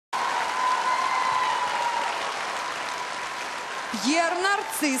Пьер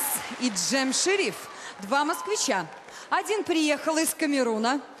Нарцисс и Джем Шериф. Два москвича. Один приехал из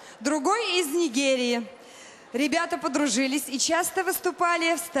Камеруна, другой из Нигерии. Ребята подружились и часто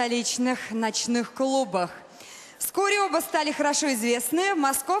выступали в столичных ночных клубах. Вскоре оба стали хорошо известны в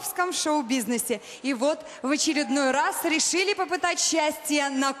московском шоу-бизнесе. И вот в очередной раз решили попытать счастье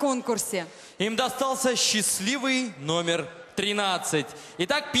на конкурсе. Им достался счастливый номер 13.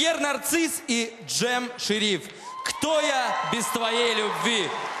 Итак, Пьер Нарцисс и Джем Шериф. Кто я без твоей любви?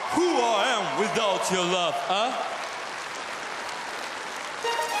 Who I am without your love, а?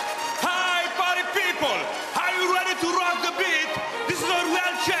 Hi, party people! Are you ready to rock the beat? This is a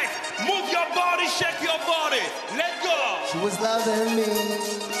real check. Move your body, shake your body. Let's go! She was loving me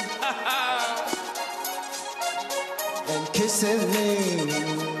and kissing me.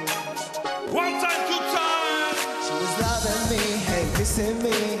 One time, two times. She was loving me and kissing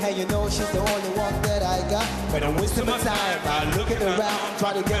me. Hey, you know she's the only one that I got. But I'm wasting my time by looking around,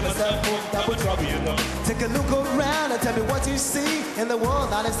 trying to get myself hooked up with trouble, you know. Take a look around and tell me what you see in the world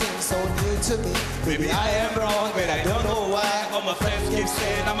that seems so new to me. Maybe I am wrong, but I don't know why. All my friends keep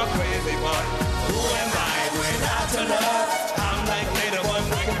saying I'm a crazy boy. Who am I without your love? I'm like little boy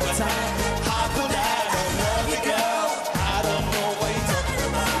breaking my time. How could I not love you, girl? I don't know what you're talking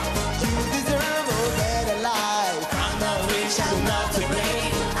about. You deserve a better life. I'm not rich, I'm not to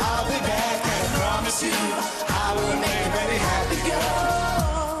blame. I'll be back and I promise you I will make you very happy,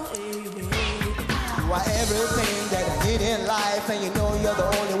 girl. You are everything that I need in life, and you know you're the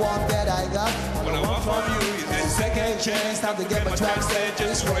only one that I got. What I want from you is a second chance. Time to get my tracks set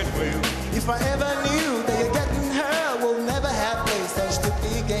just right for you. If I ever knew that you're getting her, we'll never have played such to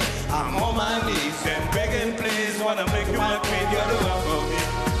begin. I'm on my knees and begging, please, wanna make you my queen, you're the one for me.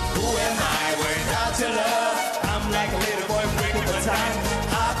 Who am I without your love? I'm like a little boy breaking my time.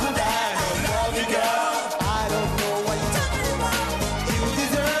 How could I not love you, girl? I don't know what you're talking about. You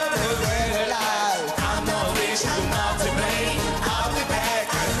deserve a better life. I'm not rich, I'm not to blame. I'll be back,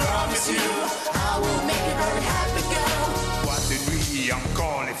 I promise you. I will make you very happy, girl. Boîte de nuit,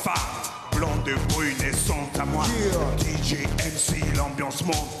 encore les femmes. Blondes, brunes et sont à moi. DJ, MC, l'ambiance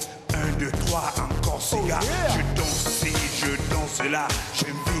monte. 1, 2, 3, encore cigare. Je danse ici, je danse là.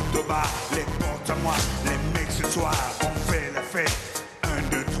 J'invite au bar, les portes à moi. Les mecs ce soir, on fait la fête. 1,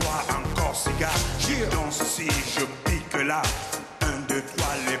 2, 3, encore cigare. Je danse ici, je pique là. 1, 2, 3,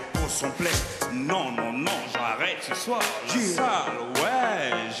 les pots sont pleins. Non, non, non, j'arrête ce soir. La salle,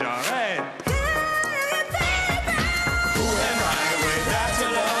 ouais, j'arrête. Who am I without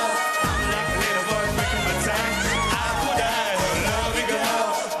your love? I'm like a little boy breaking my time. How could I not love you, girl?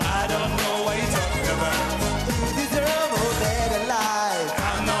 I don't know what you're talking about. You deserve a better life.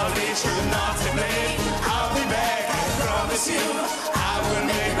 I'm not rich, you're not to blame. I'll be back, I promise you. I will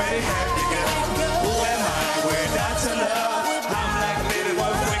make you very happy, girl. Who am I without your love? I'm like a little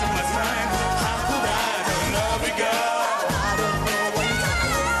boy breaking my time. How could I not love you, girl? I don't know what you're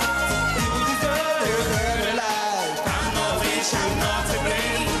talking about. You deserve a better life. I'm not rich, I'm not to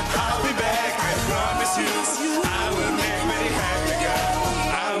blame. I'll be back, I promise you. I will make you very happy, girl.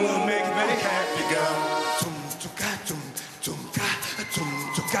 I will make you very happy, girl. Tum tuka tum tumka tum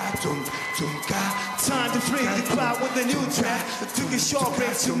tuka tum tumka. Time to free the crowd with a new track. Took a short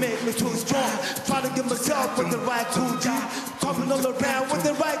break to make me too strong. Try to get myself with the right 2G. Talking all around with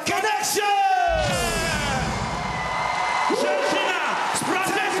the right connection.